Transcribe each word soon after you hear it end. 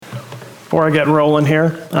before I get rolling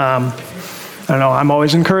here. I don't know, I'm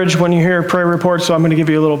always encouraged when you hear prayer reports, so I'm going to give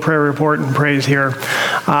you a little prayer report and praise here.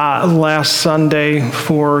 Last Sunday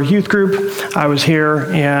for youth group, I was here,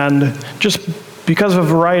 and just because of a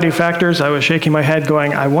variety of factors, I was shaking my head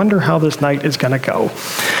going, I wonder how this night is going to go.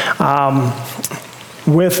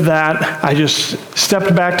 With that, I just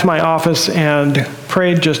stepped back to my office and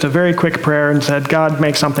prayed just a very quick prayer and said, God,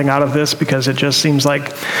 make something out of this, because it just seems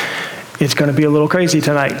like it's going to be a little crazy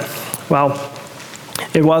tonight. Well,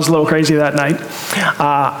 it was a little crazy that night.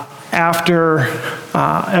 After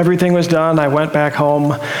everything was done, I went back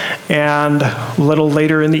home, and a little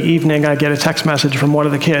later in the evening, I get a text message from one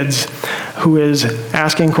of the kids who is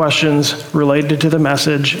asking questions related to the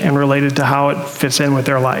message and related to how it fits in with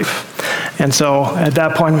their life. And so at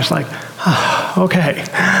that point, I was like, okay.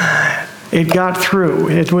 It got through.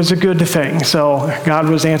 It was a good thing. So God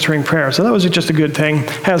was answering prayer. So that was just a good thing.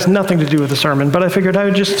 Has nothing to do with the sermon, but I figured I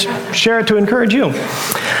would just share it to encourage you.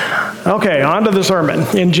 Okay, on to the sermon.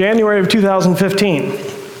 In January of 2015,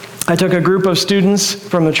 I took a group of students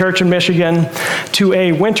from the church in Michigan to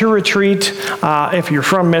a winter retreat. If you're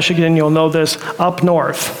from Michigan, you'll know this, up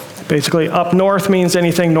north. Basically, up north means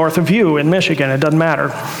anything north of you in Michigan. It doesn't matter.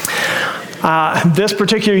 This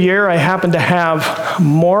particular year, I happened to have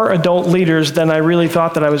more adult leaders than I really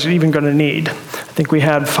thought that I was even going to need. I think we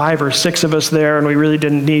had 5 or 6 of us there, and we really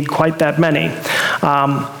didn't need quite that many.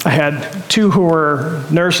 I had 2 who were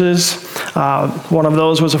nurses. One of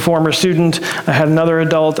those was a former student. I had another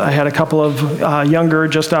adult. I had a couple of younger,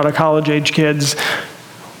 just out of college age kids.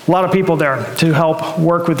 A lot of people there to help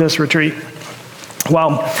work with this retreat.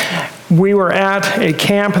 Well, we were at a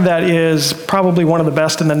camp that is probably one of the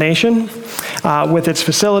best in the nation with its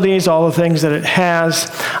facilities, all the things that it has.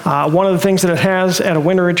 One of the things that it has at a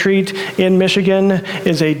winter retreat in Michigan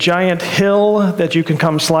is a giant hill that you can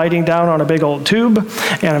come sliding down on a big old tube.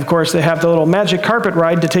 And of course, they have the little magic carpet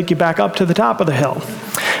ride to take you back up to the top of the hill.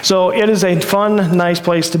 So it is a fun, nice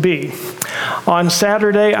place to be. On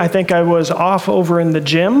Saturday, I think I was off over in the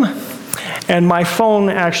gym, and my phone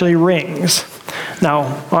actually rings.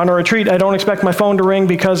 Now, on a retreat, I don't expect my phone to ring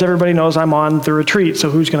because everybody knows I'm on the retreat,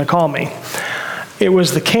 so who's going to call me? It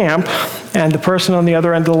was the camp, and the person on the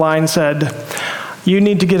other end of the line said, you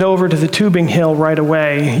need to get over to the tubing hill right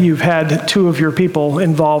away. You've had 2 of your people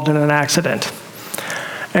involved in an accident.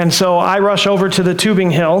 And so I rush over to the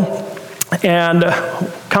tubing hill and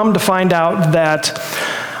come to find out that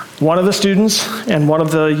one of the students and one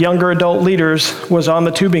of the younger adult leaders was on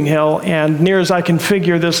the tubing hill, and near as I can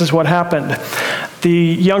figure, this is what happened. The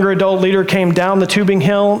younger adult leader came down the tubing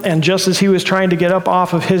hill, and just as he was trying to get up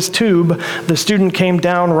off of his tube, the student came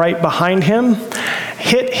down right behind him,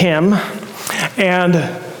 hit him, and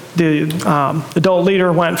the adult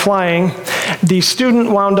leader went flying. The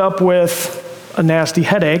student wound up with a nasty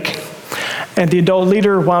headache, and the adult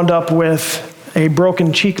leader wound up with a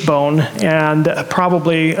broken cheekbone and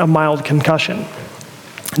probably a mild concussion.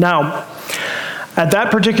 Now, at that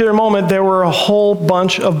particular moment, there were a whole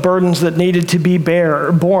bunch of burdens that needed to be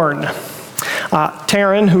borne.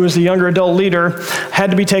 Taryn, who was the younger adult leader, had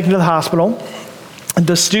to be taken to the hospital.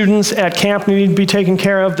 The students at camp needed to be taken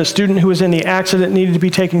care of. The student who was in the accident needed to be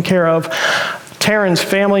taken care of. Taryn's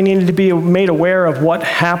family needed to be made aware of what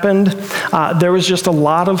happened. There was just a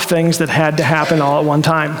lot of things that had to happen all at one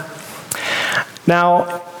time.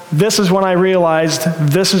 Now, this is when I realized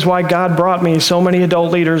this is why God brought me so many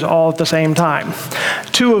adult leaders all at the same time,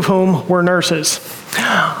 2 of whom were nurses.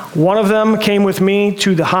 One of them came with me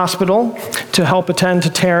to the hospital to help attend to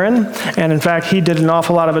Taryn, and in fact, he did an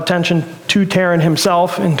awful lot of attention to Taryn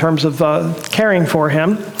himself in terms of caring for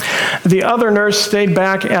him. The other nurse stayed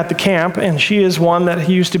back at the camp, and she is one that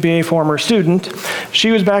used to be a former student.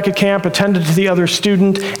 She was back at camp, attended to the other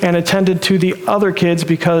student, and attended to the other kids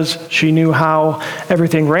because she knew how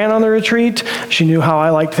everything ran on the retreat. She knew how I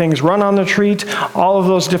liked things run on the retreat, all of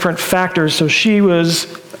those different factors. So she was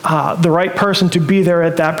the right person to be there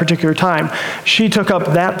at that particular time. She took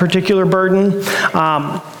up that particular burden.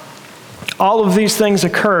 All of these things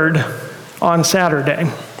occurred on Saturday.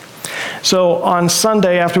 So on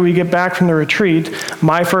Sunday, after we get back from the retreat,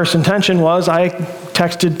 my first intention was I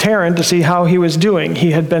texted Taryn to see how he was doing.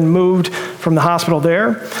 He had been moved from the hospital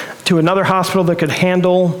there to another hospital that could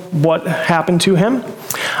handle what happened to him.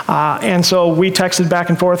 And so we texted back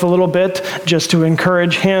and forth a little bit just to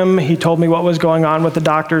encourage him. He told me what was going on with the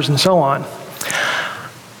doctors and so on.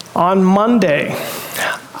 On Monday,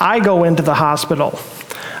 I go into the hospital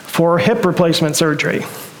for hip replacement surgery.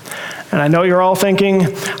 And I know you're all thinking,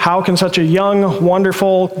 how can such a young,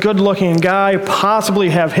 wonderful, good-looking guy possibly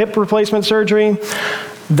have hip replacement surgery?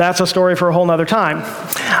 That's a story for a whole nother time.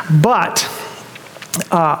 But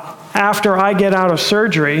after I get out of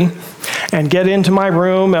surgery and get into my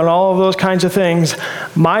room and all of those kinds of things,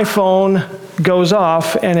 my phone goes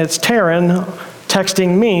off and it's Taryn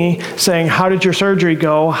texting me saying, how did your surgery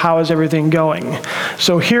go? How is everything going?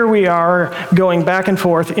 So here we are going back and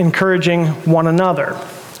forth, encouraging one another.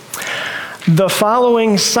 The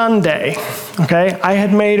following Sunday, I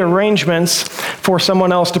had made arrangements for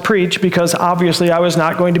someone else to preach because obviously I was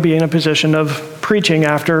not going to be in a position of preaching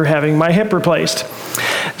after having my hip replaced.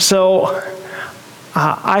 So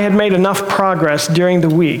I had made enough progress during the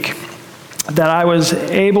week that I was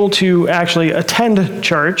able to actually attend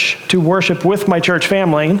church to worship with my church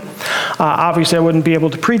family. Obviously, I wouldn't be able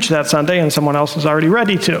to preach that Sunday, and someone else was already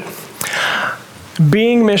ready to.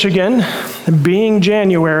 Being Michigan, being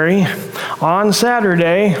January, on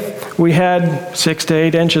Saturday, we had 6 to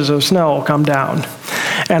 8 inches of snow come down,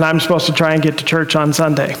 and I'm supposed to try and get to church on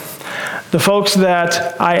Sunday. The folks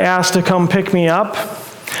that I asked to come pick me up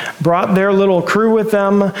brought their little crew with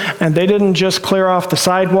them, and they didn't just clear off the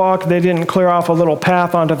sidewalk, they didn't clear off a little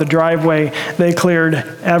path onto the driveway, they cleared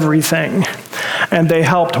everything. And they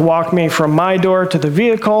helped walk me from my door to the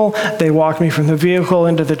vehicle, they walked me from the vehicle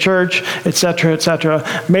into the church,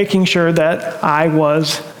 etc., making sure that I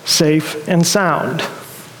was safe and sound.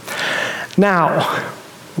 Now,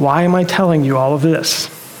 why am I telling you all of this?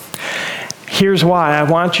 Here's why. I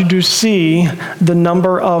want you to see the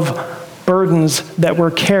number of burdens that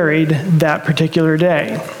were carried that particular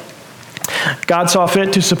day. God saw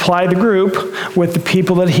fit to supply the group with the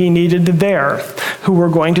people that he needed there, who were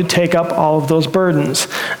going to take up all of those burdens.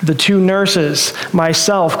 The 2 nurses,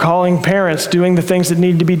 myself, calling parents, doing the things that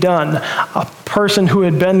needed to be done, a person who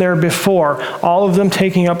had been there before, all of them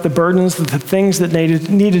taking up the burdens, the things that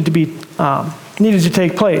needed to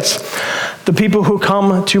take place. The people who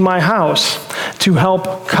come to my house to help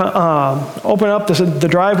open up the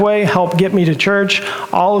driveway, help get me to church,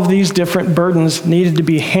 all of these different burdens needed to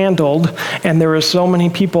be handled, and there were so many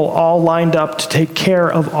people all lined up to take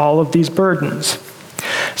care of all of these burdens.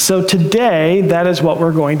 So today, that is what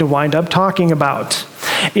we're going to wind up talking about,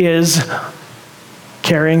 is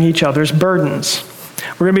carrying each other's burdens.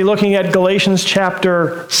 We're going to be looking at Galatians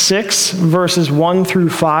chapter 6, verses 1 through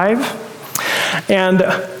 5. And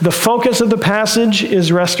the focus of the passage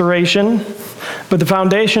is restoration, but the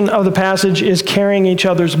foundation of the passage is carrying each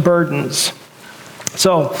other's burdens.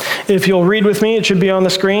 So, if you'll read with me, it should be on the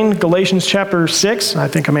screen, Galatians chapter 6, I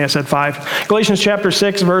think I may have said 5. Galatians chapter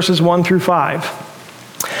 6, verses 1 through 5.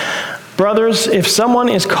 Brothers, if someone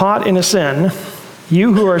is caught in a sin,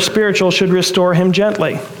 you who are spiritual should restore him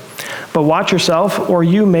gently. But watch yourself, or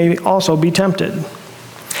you may also be tempted.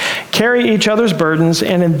 Carry each other's burdens,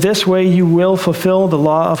 and in this way you will fulfill the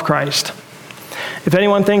law of Christ. If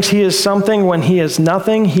anyone thinks he is something when he is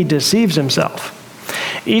nothing, he deceives himself.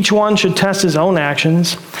 Each one should test his own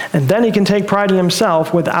actions, and then he can take pride in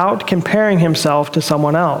himself without comparing himself to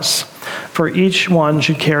someone else. For each one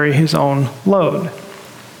should carry his own load.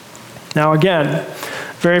 Now again,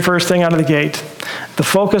 very first thing out of the gate, the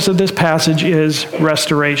focus of this passage is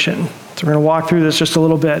restoration. So we're going to walk through this just a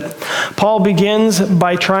little bit. Paul begins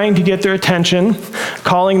by trying to get their attention,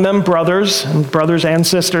 calling them brothers and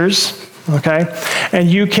sisters, And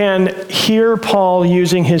you can hear Paul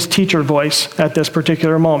using his teacher voice at this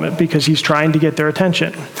particular moment because he's trying to get their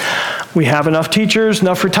attention. We have enough teachers,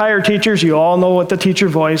 enough retired teachers. You all know what the teacher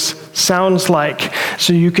voice sounds like.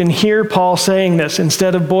 So you can hear Paul saying this.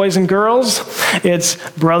 Instead of boys and girls, it's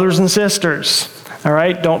brothers and sisters. All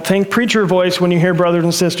right? Don't think preacher voice when you hear brothers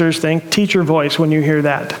and sisters. Think teacher voice when you hear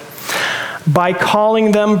that. By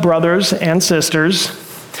calling them brothers and sisters,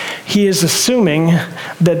 he is assuming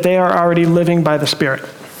that they are already living by the Spirit,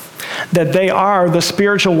 that they are the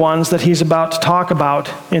spiritual ones that he's about to talk about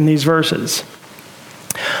in these verses.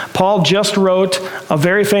 Paul just wrote a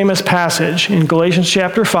very famous passage in Galatians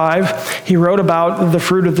chapter 5. He wrote about the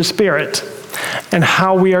fruit of the Spirit and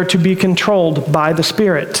how we are to be controlled by the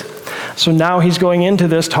Spirit. So now he's going into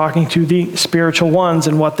this talking to the spiritual ones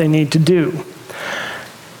and what they need to do.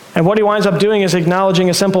 And what he winds up doing is acknowledging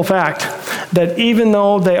a simple fact, that even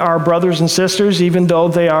though they are brothers and sisters, even though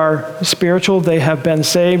they are spiritual, they have been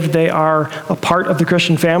saved, they are a part of the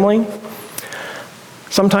Christian family,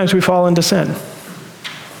 sometimes we fall into sin.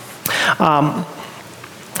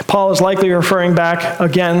 Paul is likely referring back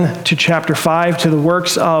again to chapter 5, to the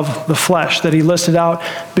works of the flesh that he listed out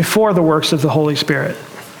before the works of the Holy Spirit.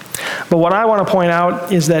 But what I want to point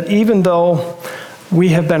out is that even though we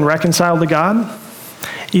have been reconciled to God,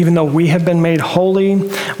 even though we have been made holy,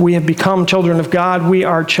 we have become children of God, we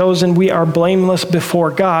are chosen, we are blameless before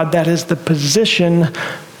God. That is the position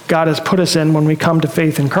God has put us in when we come to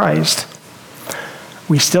faith in Christ.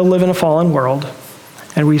 We still live in a fallen world.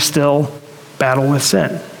 and we still battle with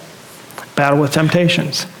sin, battle with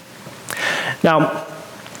temptations. Now,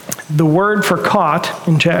 the word for caught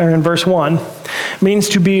in verse 1 means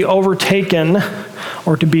to be overtaken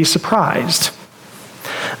or to be surprised.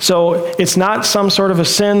 So it's not some sort of a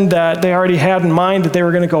sin that they already had in mind that they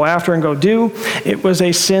were going to go after and go do. It was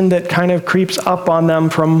a sin that kind of creeps up on them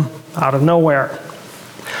from out of nowhere.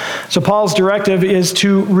 So Paul's directive is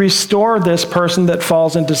to restore this person that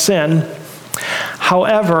falls into sin.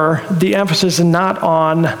 However, the emphasis is not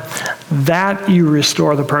on that you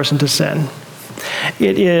restore the person to sin.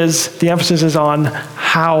 The emphasis is on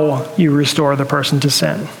how you restore the person to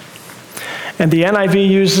sin. And the NIV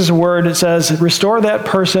uses a word, it says, restore that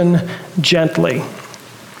person gently.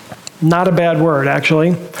 Not a bad word,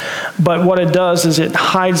 actually. But what it does is it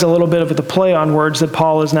hides a little bit of the play on words that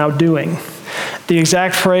Paul is now doing. The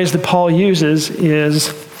exact phrase that Paul uses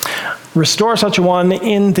is, restore such a one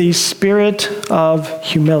in the spirit of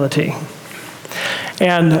humility.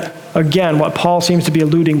 And again, what Paul seems to be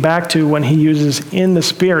alluding back to when he uses in the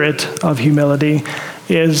spirit of humility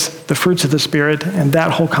is the fruits of the Spirit and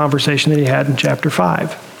that whole conversation that he had in chapter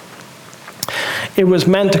 5. It was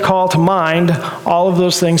meant to call to mind all of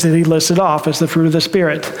those things that he listed off as the fruit of the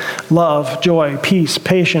Spirit: love, joy, peace,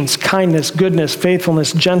 patience, kindness, goodness,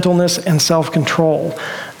 faithfulness, gentleness, and self-control.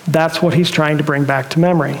 That's what he's trying to bring back to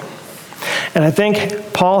memory. And I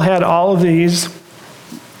think Paul had all of these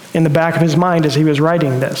in the back of his mind as he was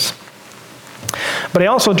writing this. But he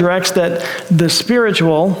also directs that the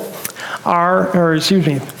spiritual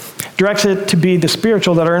directs it to be the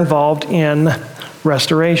spiritual that are involved in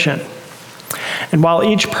restoration. And while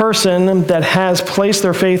each person that has placed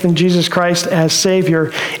their faith in Jesus Christ as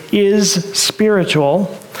Savior is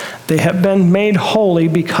spiritual, they have been made holy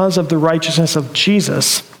because of the righteousness of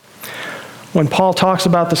Jesus. When Paul talks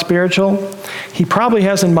about the spiritual, he probably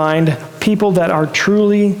has in mind people that are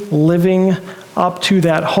truly living up to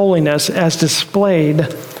that holiness as displayed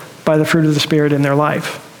by the fruit of the Spirit in their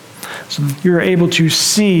life. So you're able to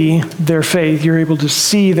see their faith, you're able to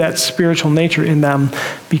see that spiritual nature in them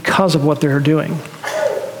because of what they're doing.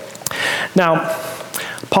 Now,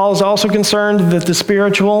 Paul is also concerned that the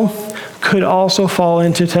spiritual could also fall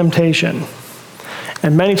into temptation.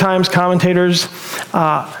 And many times commentators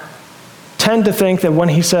tend to think that when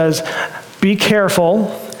he says, be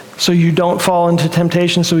careful so you don't fall into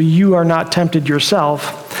temptation, so you are not tempted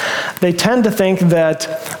yourself, they tend to think that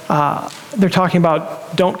they're talking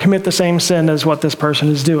about don't commit the same sin as what this person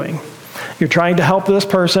is doing. You're trying to help this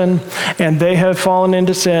person, and they have fallen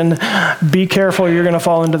into sin. Be careful, you're going to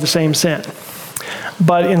fall into the same sin.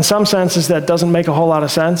 But in some senses, that doesn't make a whole lot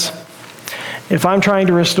of sense. If I'm trying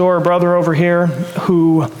to restore a brother over here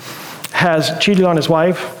who has cheated on his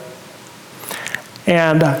wife,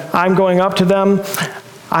 and I'm going up to them,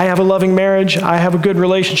 I have a loving marriage, I have a good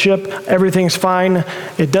relationship, everything's fine.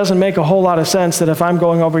 It doesn't make a whole lot of sense that if I'm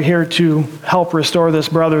going over here to help restore this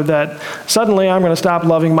brother, that suddenly I'm going to stop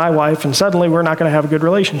loving my wife and suddenly we're not going to have a good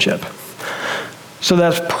relationship. So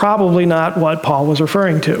that's probably not what Paul was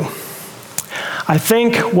referring to. I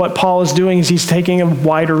think what Paul is doing is he's taking a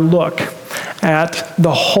wider look at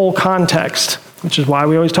the whole context, which is why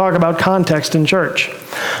we always talk about context in church.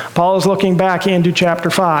 Paul is looking back into chapter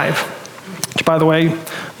 5. Which, by the way,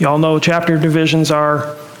 you all know chapter divisions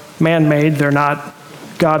are man-made, they're not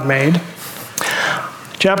God-made.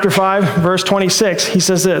 Chapter 5, verse 26, he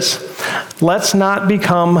says this, let's not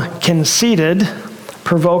become conceited,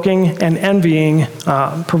 provoking and envying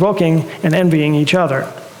each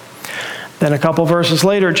other. Then a couple verses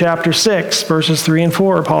later, chapter 6, verses 3 and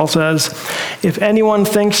 4, Paul says, if anyone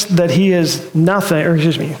thinks that he is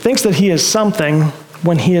thinks that he is something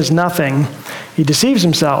when he is nothing, he deceives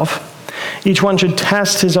himself. Each one should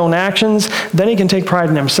test his own actions, then he can take pride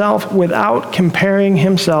in himself without comparing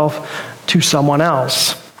himself to someone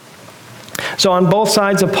else. So on both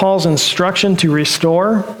sides of Paul's instruction to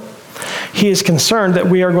restore, he is concerned that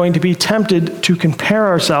we are going to be tempted to compare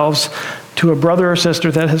ourselves to a brother or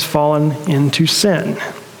sister that has fallen into sin.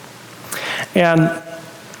 And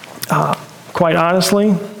quite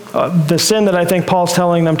honestly, the sin that I think Paul's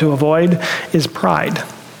telling them to avoid is pride,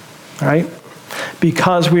 right?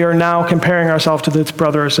 Because we are now comparing ourselves to this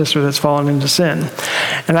brother or sister that's fallen into sin.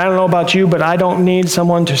 And I don't know about you, but I don't need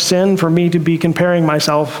someone to sin for me to be comparing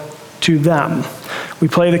myself to them. We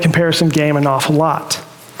play the comparison game an awful lot.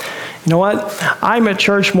 You know what? I'm at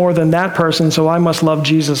church more than that person, so I must love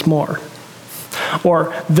Jesus more.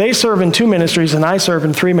 Or they serve in 2 ministries and I serve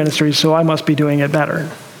in 3 ministries, so I must be doing it better.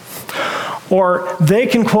 Or they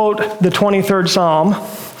can quote the 23rd Psalm,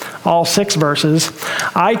 all 6 verses.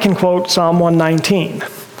 I can quote Psalm 119,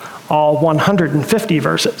 all 150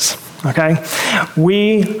 verses. Okay?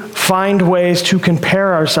 We find ways to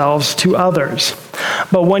compare ourselves to others.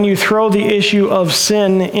 But when you throw the issue of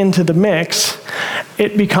sin into the mix,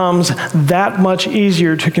 it becomes that much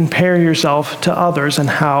easier to compare yourself to others and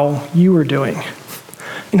how you are doing.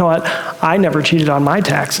 You know what? I never cheated on my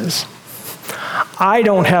taxes. I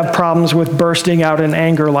don't have problems with bursting out in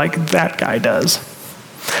anger like that guy does.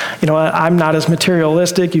 You know, I'm not as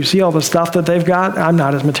materialistic. You see all the stuff that they've got? I'm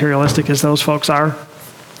not as materialistic as those folks are.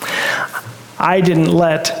 I didn't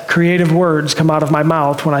let creative words come out of my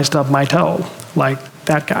mouth when I stubbed my toe like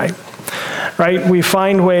that guy. Right? We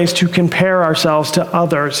find ways to compare ourselves to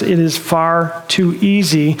others. It is far too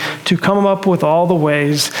easy to come up with all the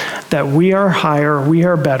ways that we are higher, we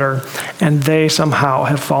are better, and they somehow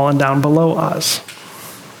have fallen down below us.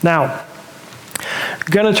 Now, I'm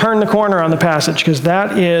going to turn the corner on the passage because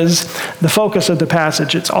that is the focus of the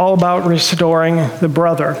passage. It's all about restoring the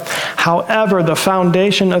brother. However, the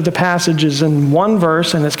foundation of the passage is in one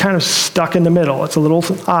verse and it's kind of stuck in the middle. It's a little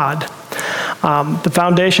odd. The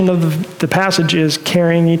foundation of the passage is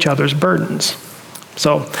carrying each other's burdens.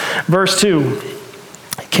 So, verse 2,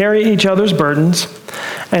 carry each other's burdens,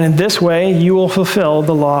 and in this way you will fulfill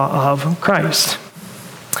the law of Christ.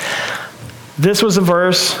 This was a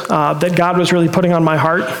verse that God was really putting on my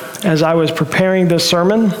heart as I was preparing this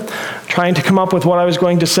sermon, trying to come up with what I was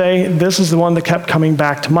going to say. This is the one that kept coming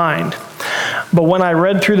back to mind. But when I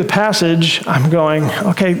read through the passage, I'm going,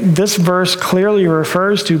 okay, this verse clearly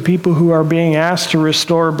refers to people who are being asked to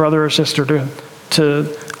restore a brother or sister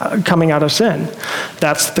to coming out of sin.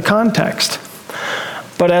 That's the context.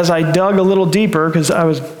 But as I dug a little deeper, because I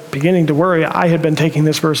was beginning to worry, I had been taking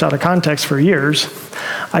this verse out of context for years,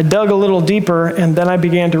 I dug a little deeper, and then I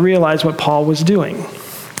began to realize what Paul was doing.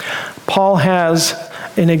 Paul has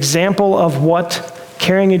an example of what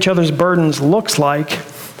carrying each other's burdens looks like,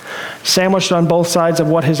 sandwiched on both sides of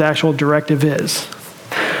what his actual directive is.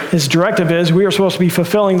 His directive is we are supposed to be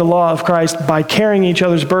fulfilling the law of Christ by carrying each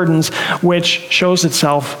other's burdens, which shows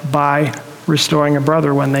itself by restoring a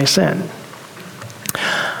brother when they sin.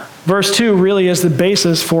 Verse 2 really is the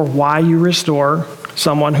basis for why you restore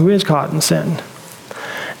someone who is caught in sin.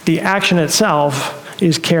 The action itself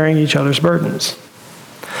is carrying each other's burdens.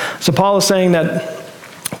 So Paul is saying that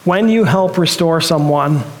when you help restore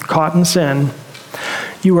someone caught in sin,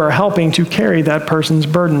 you are helping to carry that person's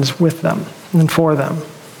burdens with them and for them.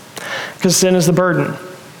 Because sin is the burden.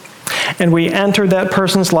 And we enter that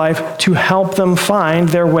person's life to help them find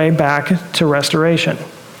their way back to restoration.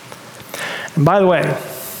 And by the way,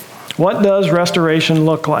 what does restoration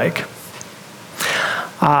look like?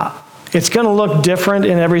 It's going to look different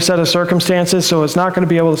in every set of circumstances, so it's not going to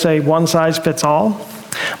be able to say one size fits all.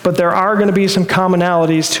 But there are going to be some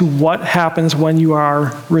commonalities to what happens when you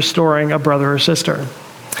are restoring a brother or sister.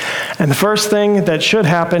 And the first thing that should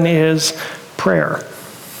happen is prayer.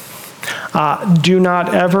 Do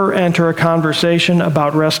not ever enter a conversation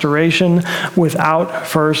about restoration without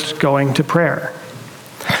first going to prayer.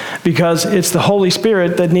 Because it's the Holy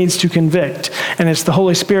Spirit that needs to convict, and it's the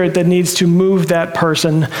Holy Spirit that needs to move that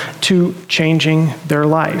person to changing their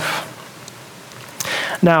life.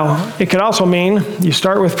 Now, it could also mean, you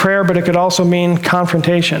start with prayer, but it could also mean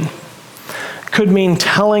confrontation. Could mean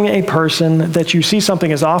telling a person that you see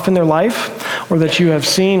something is off in their life, or that you have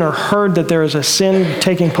seen or heard that there is a sin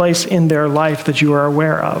taking place in their life that you are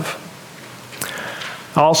aware of.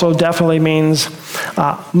 Also definitely means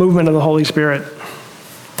movement of the Holy Spirit.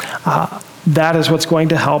 That is what's going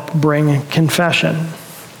to help bring confession.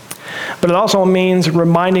 But it also means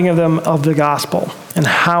reminding them of the gospel and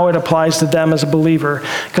how it applies to them as a believer.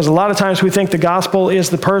 Because a lot of times we think the gospel is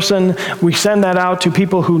the person. We send that out to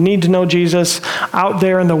people who need to know Jesus out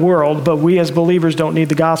there in the world, but we as believers don't need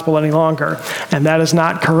the gospel any longer. And that is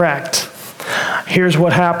not correct. Here's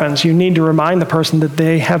what happens. You need to remind the person that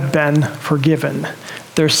they have been forgiven.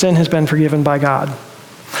 Their sin has been forgiven by God.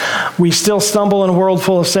 We still stumble in a world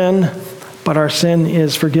full of sin, but our sin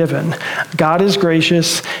is forgiven. God is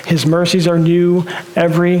gracious. His mercies are new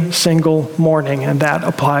every single morning, and that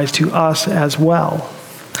applies to us as well.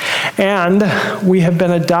 And we have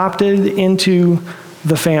been adopted into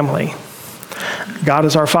the family. God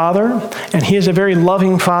is our Father, and He is a very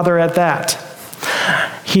loving Father at that.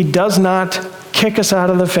 He does not kick us out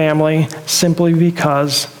of the family simply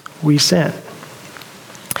because we sin.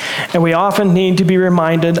 And we often need to be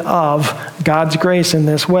reminded of God's grace in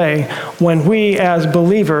this way when we as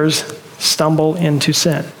believers stumble into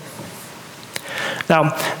sin.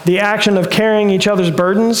 Now, the action of carrying each other's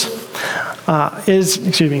burdens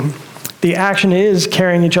the action is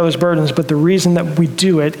carrying each other's burdens, but the reason that we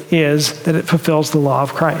do it is that it fulfills the law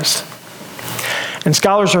of Christ. And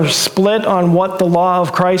scholars are split on what the law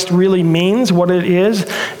of Christ really means, what it is,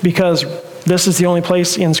 because this is the only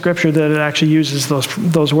place in Scripture that it actually uses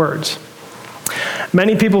those words.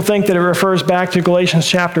 Many people think that it refers back to Galatians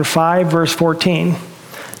chapter 5, verse 14.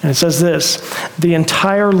 And it says this: the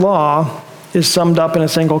entire law is summed up in a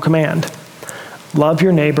single command. Love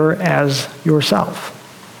your neighbor as yourself.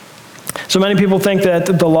 So many people think that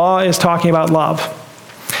the law is talking about love.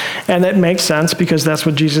 And that makes sense because that's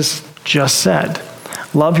what Jesus just said.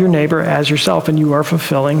 Love your neighbor as yourself, and you are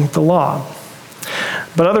fulfilling the law.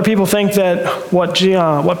 But other people think that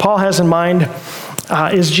what Paul has in mind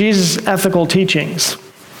is Jesus' ethical teachings.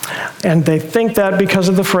 And they think that because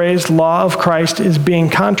of the phrase law of Christ is being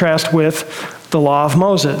contrasted with the law of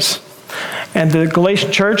Moses. And the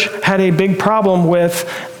Galatian church had a big problem with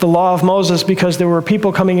the law of Moses because there were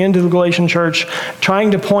people coming into the Galatian church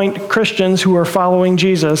trying to point Christians who are following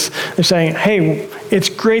Jesus. They're saying, hey, it's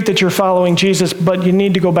great that you're following Jesus, but you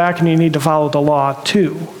need to go back and you need to follow the law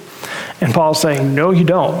too. And Paul's saying, no, you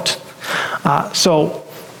don't. So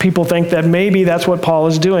people think that maybe that's what Paul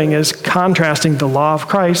is doing, is contrasting the law of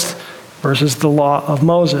Christ versus the law of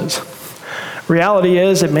Moses. Reality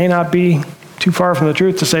is, it may not be too far from the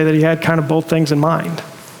truth to say that he had kind of both things in mind.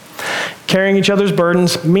 Carrying each other's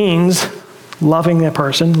burdens means loving a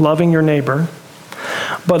person, loving your neighbor.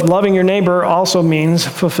 But loving your neighbor also means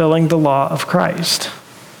fulfilling the law of Christ.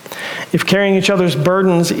 If carrying each other's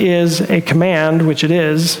burdens is a command, which it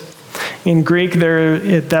is, in Greek,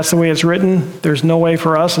 that's the way it's written. There's no way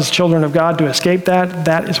for us as children of God to escape that.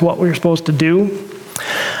 That is what we're supposed to do.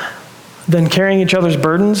 Then carrying each other's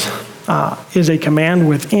burdens is a command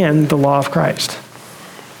within the law of Christ.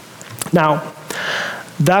 Now,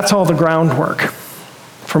 that's all the groundwork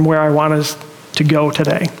from where I want us to go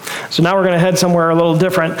today. So now we're going to head somewhere a little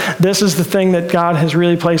different. This is the thing that God has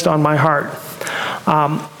really placed on my heart.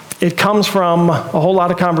 It comes from a whole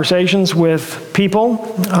lot of conversations with people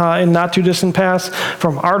in not too distant past,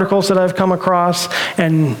 from articles that I've come across,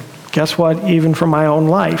 and guess what, even from my own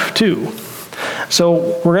life too. So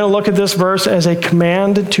we're going to look at this verse as a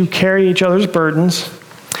command to carry each other's burdens.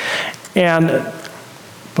 And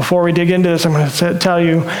before we dig into this, I'm going to tell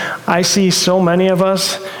you, I see so many of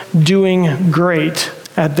us doing great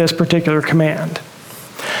at this particular command.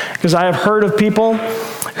 Because I have heard of people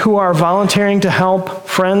who are volunteering to help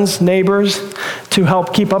friends, neighbors, to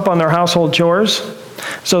help keep up on their household chores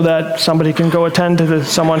so that somebody can go attend to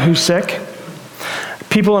someone who's sick.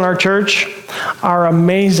 People in our church are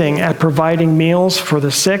amazing at providing meals for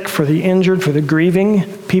the sick, for the injured, for the grieving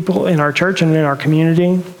people in our church and in our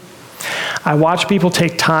community. I watch people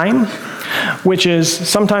take time, which is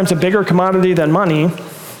sometimes a bigger commodity than money,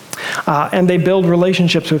 and they build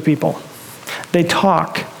relationships with people. They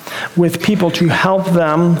talk with people to help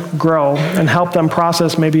them grow and help them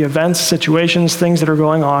process maybe events, situations, things that are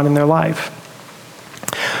going on in their life.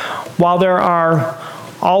 While there are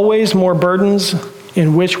always more burdens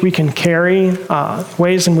in which we can carry,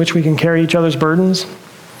 ways in which we can carry each other's burdens,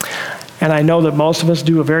 and I know that most of us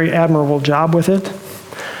do a very admirable job with it.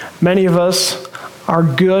 Many of us are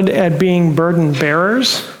good at being burden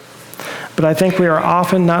bearers, but I think we are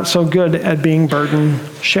often not so good at being burden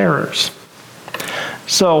sharers.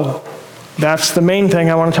 So that's the main thing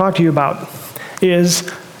I want to talk to you about, is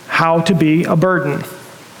how to be a burden.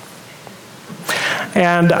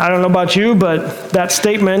 And I don't know about you, but that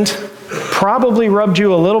statement probably rubbed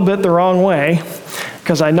you a little bit the wrong way,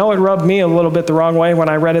 because I know it rubbed me a little bit the wrong way when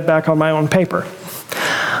I read it back on my own paper.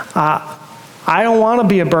 I don't want to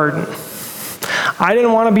be a burden. I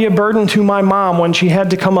didn't want to be a burden to my mom when she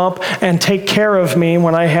had to come up and take care of me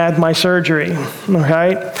when I had my surgery,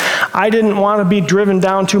 okay? I didn't want to be driven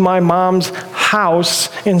down to my mom's house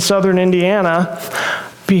in southern Indiana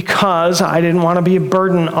because I didn't want to be a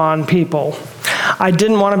burden on people. I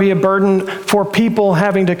didn't want to be a burden for people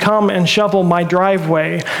having to come and shovel my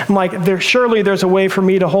driveway. I'm like, surely there's a way for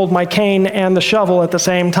me to hold my cane and the shovel at the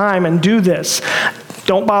same time and do this.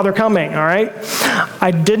 Don't bother coming, all right?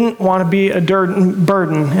 I didn't want to be a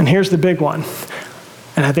burden, and here's the big one,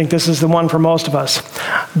 and I think this is the one for most of us.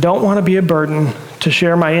 Don't want to be a burden to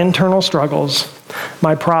share my internal struggles,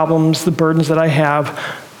 my problems, the burdens that I have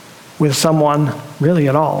with someone really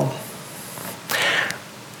at all.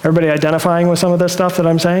 Everybody identifying with some of this stuff that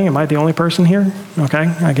I'm saying? Am I the only person here? Okay,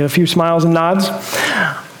 I get a few smiles and nods.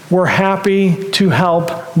 We're happy to help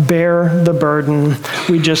bear the burden.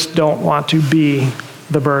 We just don't want to be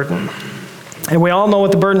the burden. And we all know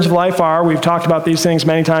what the burdens of life are. We've talked about these things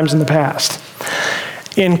many times in the past.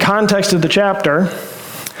 In context of the chapter,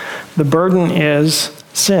 the burden is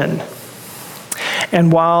sin.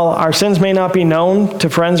 And while our sins may not be known to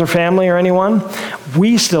friends or family or anyone,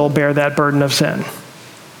 we still bear that burden of sin.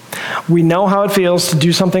 We know how it feels to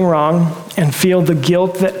do something wrong and feel the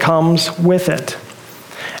guilt that comes with it.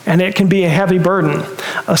 And it can be a heavy burden,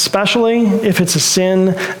 especially if it's a sin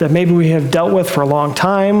that maybe we have dealt with for a long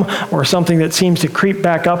time or something that seems to creep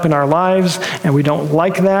back up in our lives and we don't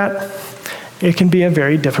like that. It can be a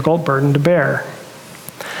very difficult burden to bear.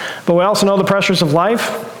 But we also know the pressures of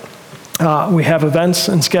life. We have events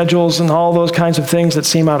and schedules and all those kinds of things that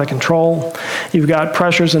seem out of control. You've got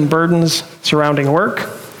pressures and burdens surrounding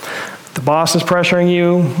work. The boss is pressuring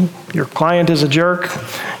you. Your client is a jerk.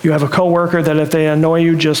 You have a coworker that if they annoy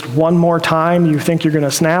you just one more time, you think you're going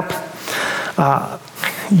to snap.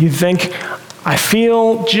 You think, I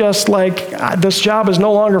feel just like this job is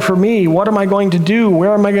no longer for me. What am I going to do?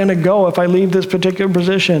 Where am I going to go if I leave this particular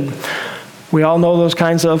position? We all know those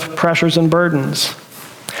kinds of pressures and burdens.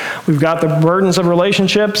 We've got the burdens of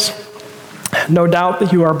relationships. No doubt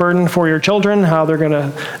that you are burdened for your children, how they're going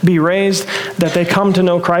to be raised, that they come to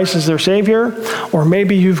know Christ as their Savior, or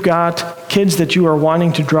maybe you've got kids that you are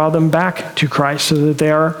wanting to draw them back to Christ so that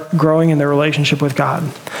they are growing in their relationship with God.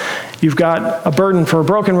 You've got a burden for a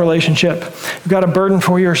broken relationship. You've got a burden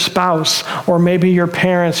for your spouse, or maybe your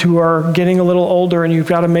parents who are getting a little older and you've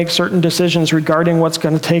got to make certain decisions regarding what's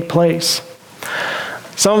going to take place.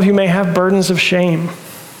 Some of you may have burdens of shame.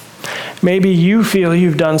 Maybe you feel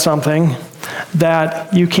you've done something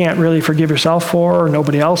that you can't really forgive yourself for, or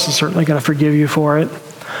nobody else is certainly going to forgive you for it.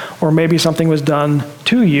 Or maybe something was done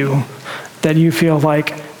to you that you feel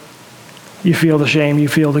like you feel the shame, you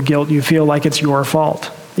feel the guilt, you feel like it's your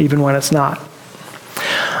fault, even when it's not.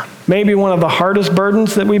 Maybe one of the hardest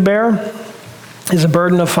burdens that we bear is a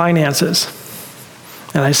burden of finances.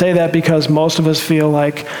 And I say that because most of us feel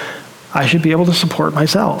like I should be able to support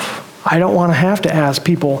myself. I don't want to have to ask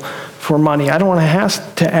people for money. I don't want to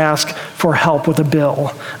have to ask for help with a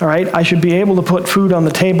bill. All right? I should be able to put food on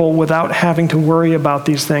the table without having to worry about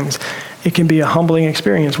these things. It can be a humbling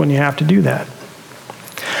experience when you have to do that.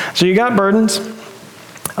 So you got burdens,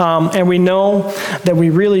 and we know that we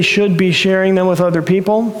really should be sharing them with other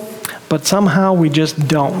people, but somehow we just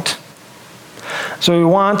don't.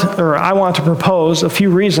 So I want to propose a few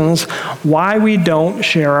reasons why we don't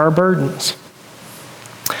share our burdens.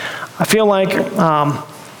 I feel like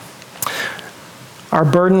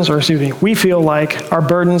we feel like our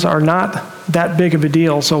burdens are not that big of a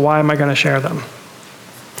deal, so why am I going to share them?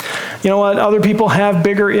 You know what? Other people have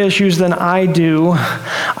bigger issues than I do.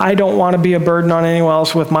 I don't want to be a burden on anyone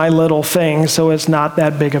else with my little thing, so it's not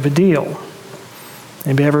that big of a deal.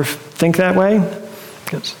 Anybody ever think that way?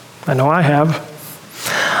 Because I know I have.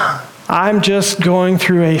 I'm just going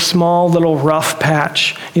through a small little rough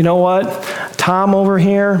patch. You know what? Tom over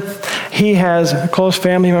here, he has a close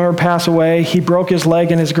family member pass away. He broke his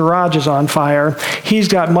leg and his garage is on fire. He's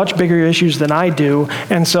got much bigger issues than I do,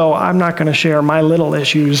 and so I'm not going to share my little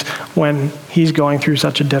issues when he's going through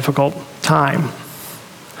such a difficult time.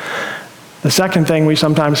 The second thing we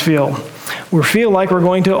sometimes feel, we feel like we're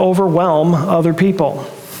going to overwhelm other people.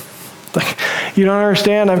 Like, you don't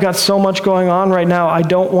understand, I've got so much going on right now. I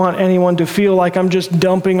don't want anyone to feel like I'm just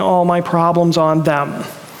dumping all my problems on them.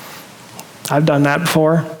 I've done that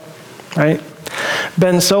before, right?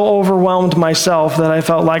 Been so overwhelmed myself that I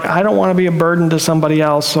felt like I don't want to be a burden to somebody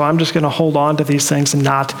else, so I'm just going to hold on to these things and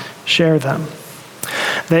not share them.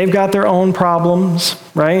 They've got their own problems,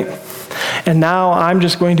 right? And now I'm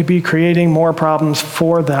just going to be creating more problems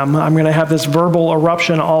for them. I'm going to have this verbal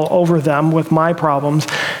eruption all over them with my problems,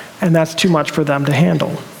 and that's too much for them to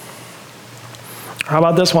handle. How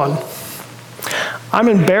about this one? I'm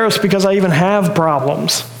embarrassed because I even have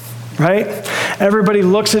problems, right? Everybody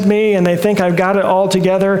looks at me and they think I've got it all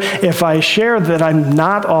together. If I share that I'm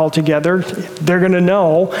not all together, they're going to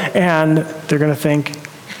know, and they're going to think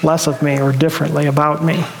less of me or differently about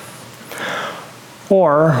me.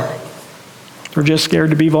 Or they're just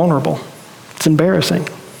scared to be vulnerable. It's embarrassing.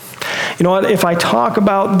 You know what? If I talk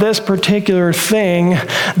about this particular thing,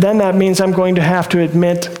 then that means I'm going to have to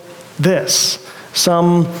admit this,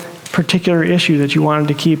 some particular issue that you wanted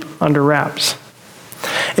to keep under wraps.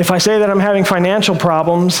 If I say that I'm having financial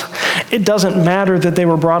problems, it doesn't matter that they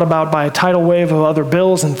were brought about by a tidal wave of other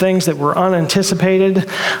bills and things that were unanticipated,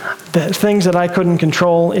 the things that I couldn't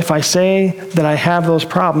control. If I say that I have those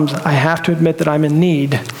problems, I have to admit that I'm in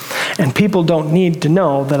need, and people don't need to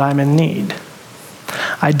know that I'm in need.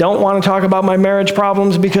 I don't want to talk about my marriage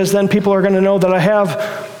problems because then people are going to know that I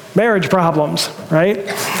have marriage problems, right?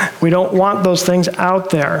 We don't want those things out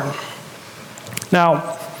there.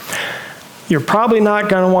 Now, you're probably not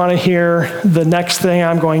going to want to hear the next thing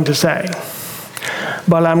I'm going to say.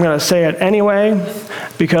 but I'm going to say it anyway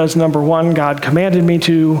because, number one, God commanded me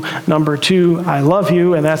to. Number two, I love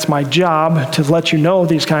you, and that's my job to let you know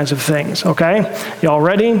these kinds of things, okay? Y'all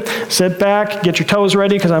ready? Sit back, get your toes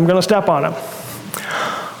ready because I'm going to step on them.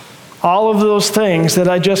 All of those things that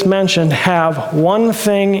I just mentioned have one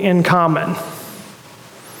thing in common.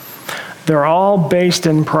 They're all based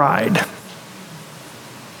in pride.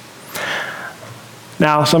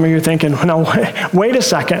 Now, some of you are thinking, no, wait a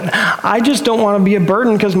second. I just don't want to be a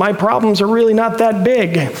burden because my problems are really not that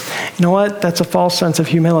big. You know what? That's a false sense of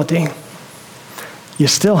humility. You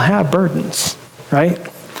still have burdens, right?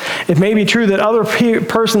 It may be true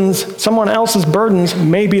that someone else's burdens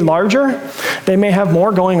may be larger. They may have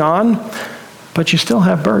more going on, but you still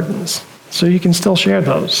have burdens. So you can still share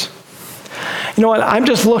those. You know what? I'm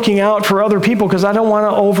just looking out for other people because I don't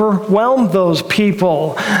want to overwhelm those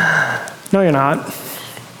people. No, you're not.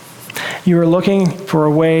 You are looking for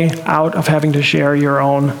a way out of having to share your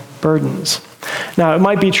own burdens. Now, it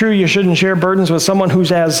might be true you shouldn't share burdens with someone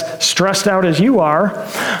who's as stressed out as you are,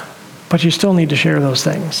 but you still need to share those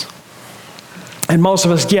things. And most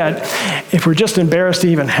of us get, if we're just embarrassed to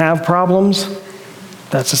even have problems,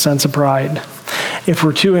 that's a sense of pride. If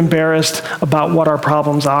we're too embarrassed about what our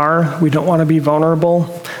problems are, we don't want to be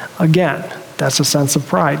vulnerable, again, that's a sense of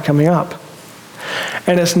pride coming up.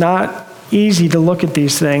 And it's not easy to look at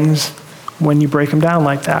these things when you break them down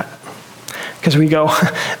like that. Because we go,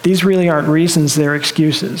 these really aren't reasons, they're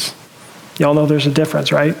excuses. Y'all know there's a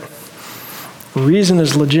difference, right? Reason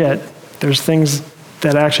is legit. There's things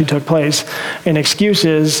that actually took place. An excuse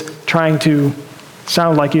is trying to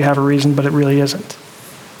sound like you have a reason, but it really isn't.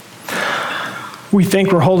 We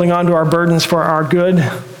think we're holding on to our burdens for our good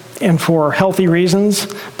and for healthy reasons,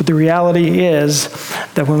 but the reality is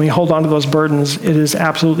that when we hold on to those burdens, it is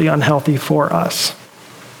absolutely unhealthy for us.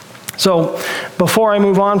 So, before I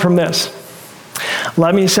move on from this,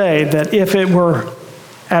 let me say that if it were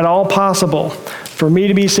at all possible for me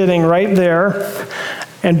to be sitting right there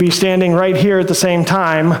and be standing right here at the same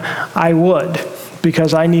time, I would,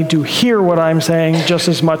 because I need to hear what I'm saying just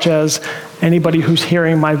as much as anybody who's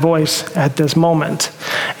hearing my voice at this moment.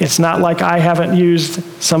 It's not like I haven't used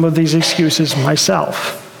some of these excuses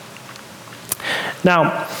myself.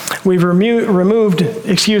 Now, we've removed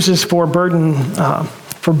excuses for burden,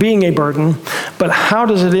 for being a burden, but how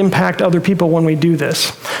does it impact other people when we do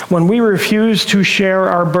this? When we refuse to share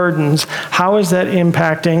our burdens, how is that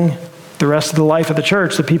impacting the rest of the life of the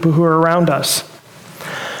church, the people who are around us?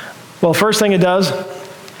 Well, first thing it does,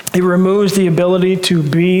 it removes the ability to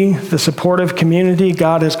be the supportive community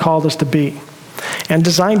God has called us to be and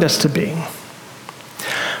designed us to be.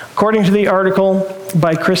 According to the article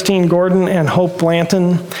by Christine Gordon and Hope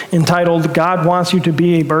Blanton entitled, "God Wants You to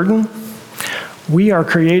Be a Burden," we are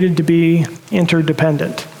created to be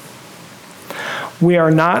interdependent. We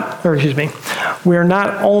are not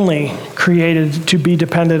only created to be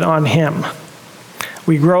dependent on Him.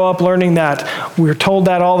 We grow up learning that. We're told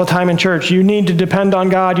that all the time in church. You need to depend on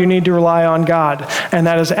God. You need to rely on God. And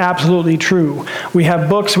that is absolutely true. We have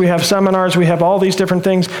books, we have seminars, we have all these different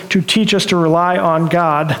things to teach us to rely on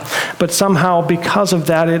God. But somehow, because of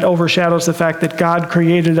that, it overshadows the fact that God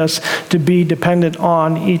created us to be dependent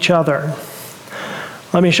on each other.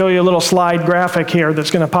 Let me show you a little slide graphic here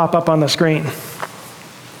that's going to pop up on the screen.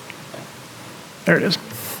 There it is.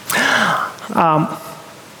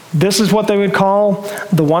 This is what they would call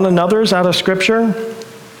the one another's out of Scripture.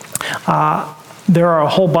 There are a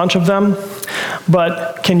whole bunch of them,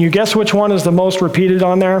 but can you guess which one is the most repeated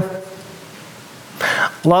on there?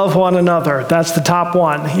 Love one another. That's the top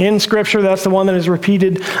one. In Scripture, that's the one that is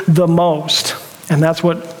repeated the most, and that's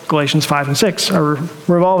what Galatians 5 and 6 are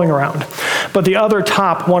revolving around. But the other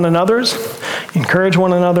top one another's, encourage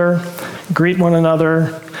one another, greet one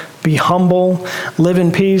another, be humble, live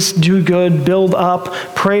in peace, do good, build up,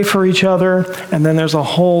 pray for each other, and then there's a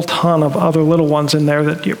whole ton of other little ones in there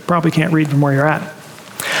that you probably can't read from where you're at.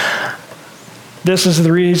 This is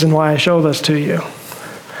the reason why I show this to you.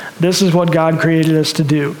 This is what God created us to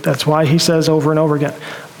do. That's why He says over and over again,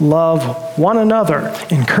 love one another,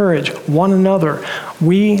 encourage one another.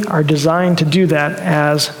 We are designed to do that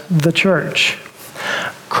as the church.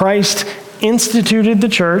 Christ instituted the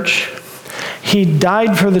church. He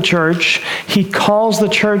died for the church. He calls the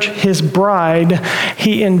church His bride.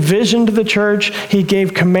 He envisioned the church. He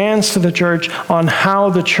gave commands to the church on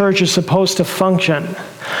how the church is supposed to function.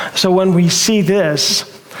 So when we see this,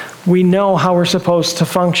 we know how we're supposed to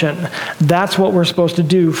function. That's what we're supposed to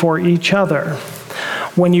do for each other.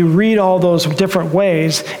 When you read all those different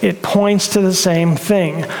ways, it points to the same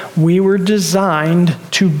thing. We were designed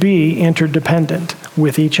to be interdependent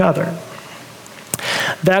with each other.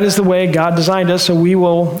 That is the way God designed us, so we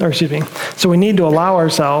need to allow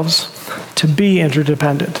ourselves to be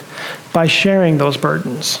interdependent by sharing those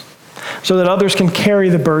burdens so that others can carry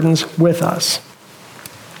the burdens with us.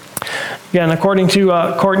 Again, according to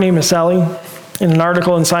Courtney Maselli, in an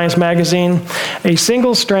article in Science Magazine, a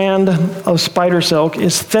single strand of spider silk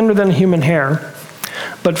is thinner than human hair,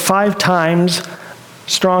 but 5 times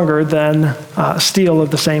stronger than steel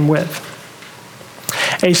of the same width.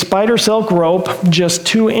 A spider silk rope just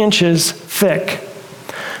 2 inches thick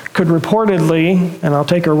could reportedly, and I'll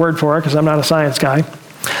take her word for it because I'm not a science guy,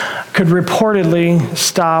 could reportedly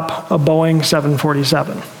stop a Boeing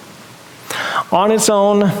 747. On its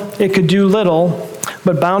own, it could do little,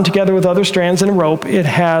 but bound together with other strands in a rope, it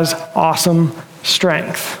has awesome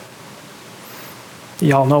strength.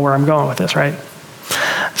 Y'all know where I'm going with this, right?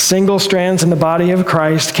 Single strands in the body of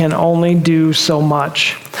Christ can only do so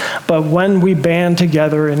much. But when we band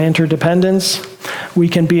together in interdependence, we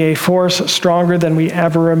can be a force stronger than we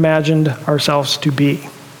ever imagined ourselves to be.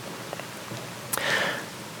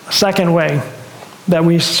 A second way that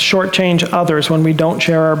we shortchange others when we don't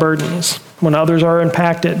share our burdens, when others are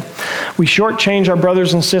impacted, we shortchange our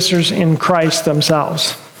brothers and sisters in Christ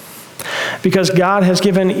themselves. Because God has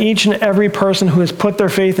given each and every person who has put their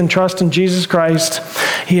faith and trust in Jesus Christ,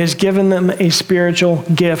 He has given them a spiritual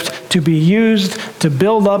gift to be used to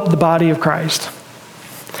build up the body of Christ.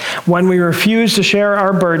 When we refuse to share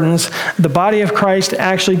our burdens, the body of Christ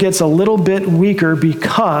actually gets a little bit weaker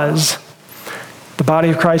because the body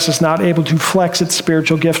of Christ is not able to flex its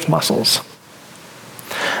spiritual gift muscles.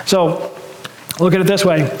 So, look at it this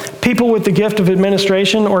way. People with the gift of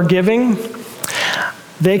administration or giving,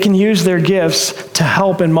 they can use their gifts to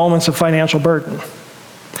help in moments of financial burden.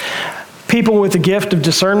 People with the gift of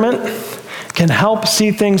discernment can help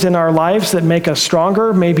see things in our lives that make us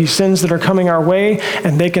stronger, maybe sins that are coming our way,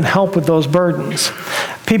 and they can help with those burdens.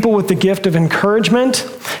 People with the gift of encouragement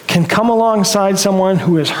can come alongside someone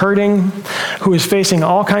who is hurting, who is facing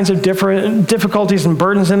all kinds of different difficulties and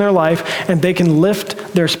burdens in their life, and they can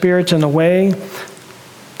lift their spirits in a way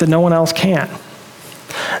that no one else can.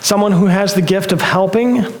 Someone who has the gift of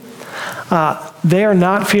helping, they are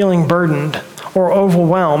not feeling burdened or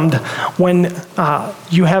overwhelmed when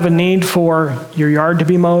you have a need for your yard to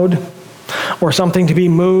be mowed or something to be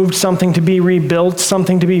moved, something to be rebuilt,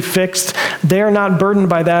 something to be fixed. They are not burdened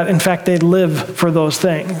by that. In fact, they live for those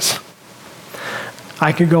things.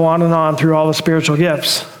 I could go on and on through all the spiritual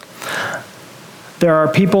gifts. There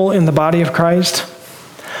are people in the body of Christ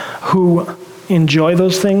who enjoy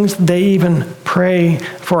those things. They even pray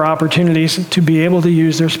for opportunities to be able to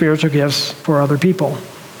use their spiritual gifts for other people.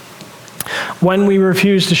 When we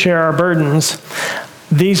refuse to share our burdens,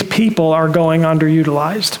 these people are going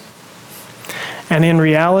underutilized. And in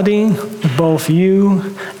reality, both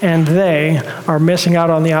you and they are missing out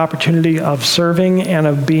on the opportunity of serving and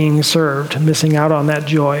of being served, missing out on that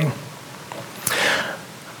joy.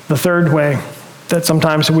 The third way that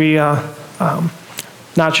sometimes we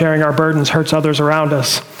not sharing our burdens hurts others around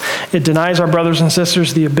us. It denies our brothers and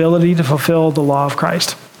sisters the ability to fulfill the law of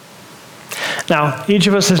Christ. Now, each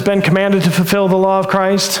of us has been commanded to fulfill the law of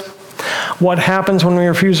Christ. What happens when we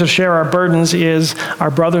refuse to share our burdens is our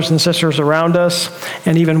brothers and sisters around us,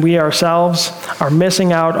 and even we ourselves, are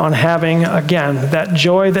missing out on having, again, that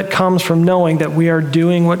joy that comes from knowing that we are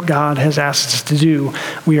doing what God has asked us to do.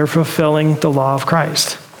 We are fulfilling the law of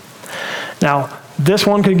Christ. Now, this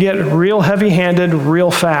one could get real heavy-handed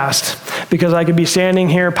real fast, because I could be standing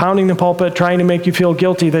here pounding the pulpit trying to make you feel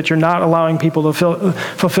guilty that you're not allowing people to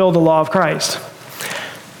fulfill the law of Christ.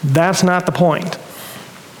 That's not the point.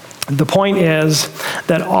 The point is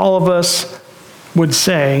that all of us would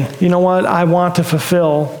say, you know what, I want to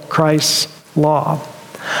fulfill Christ's law.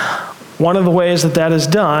 One of the ways that that is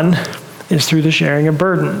done is through the sharing of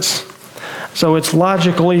burdens. So it's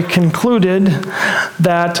logically concluded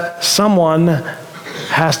that someone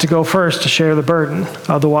has to go first to share the burden.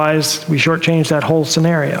 Otherwise, we shortchange that whole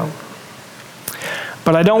scenario.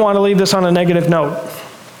 But I don't want to leave this on a negative note.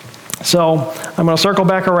 So I'm going to circle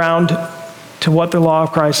back around to what the law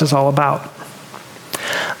of Christ is all about.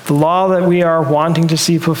 The law that we are wanting to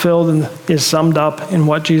see fulfilled is summed up in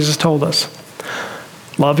what Jesus told us.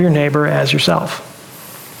 Love your neighbor as yourself.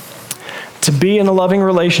 To be in a loving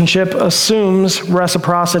relationship assumes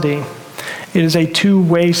reciprocity. It is a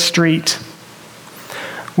two-way street.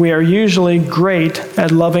 We are usually great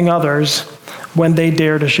at loving others when they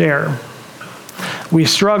dare to share. We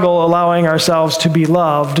struggle allowing ourselves to be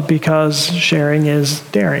loved because sharing is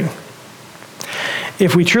daring.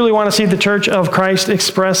 If we truly want to see the Church of Christ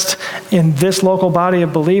expressed in this local body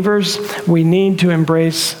of believers, we need to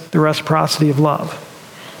embrace the reciprocity of love.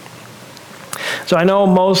 So I know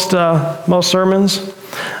most sermons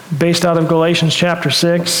based out of Galatians chapter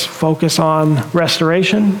 6 focus on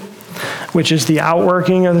restoration, which is the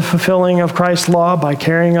outworking of the fulfilling of Christ's law by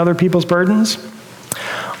carrying other people's burdens.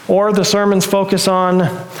 Or the sermons focus on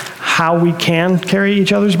how we can carry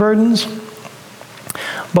each other's burdens.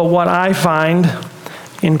 But what I find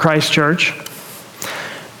in Christ Church,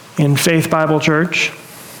 in Faith Bible Church,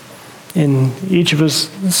 in each of us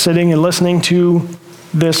sitting and listening to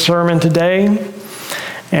this sermon today,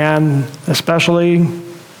 and especially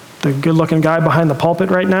the good-looking guy behind the pulpit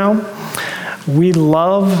right now, we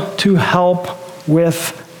love to help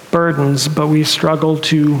with burdens, but we struggle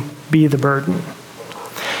to be the burden.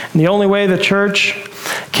 And the only way the church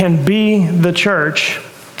can be the church,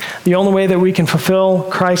 the only way that we can fulfill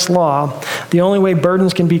Christ's law, the only way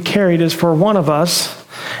burdens can be carried is for one of us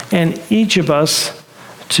and each of us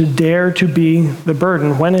to dare to be the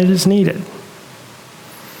burden when it is needed.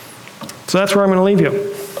 So that's where I'm going to leave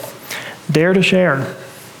you. Dare to share.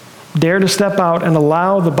 Dare to step out and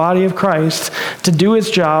allow the body of Christ to do its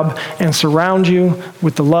job and surround you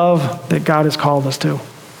with the love that God has called us to.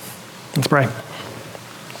 Let's pray.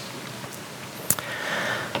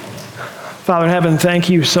 Father in heaven, thank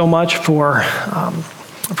you so much for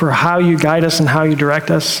how you guide us and how you direct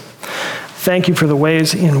us. Thank you for the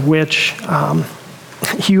ways in which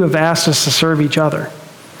you have asked us to serve each other.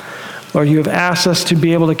 Lord, you have asked us to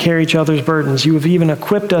be able to carry each other's burdens. You have even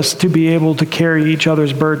equipped us to be able to carry each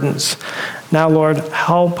other's burdens. Now, Lord,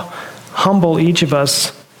 help humble each of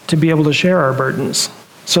us to be able to share our burdens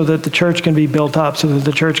so that the church can be built up, so that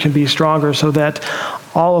the church can be stronger, so that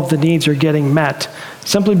all of the needs are getting met,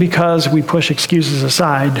 simply because we push excuses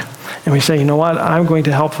aside and we say, you know what, I'm going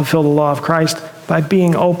to help fulfill the law of Christ by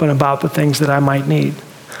being open about the things that I might need.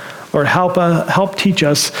 Lord, help teach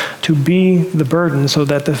us to be the burden so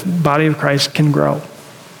that the body of Christ can grow.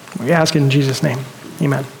 We ask it in Jesus' name.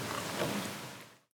 Amen.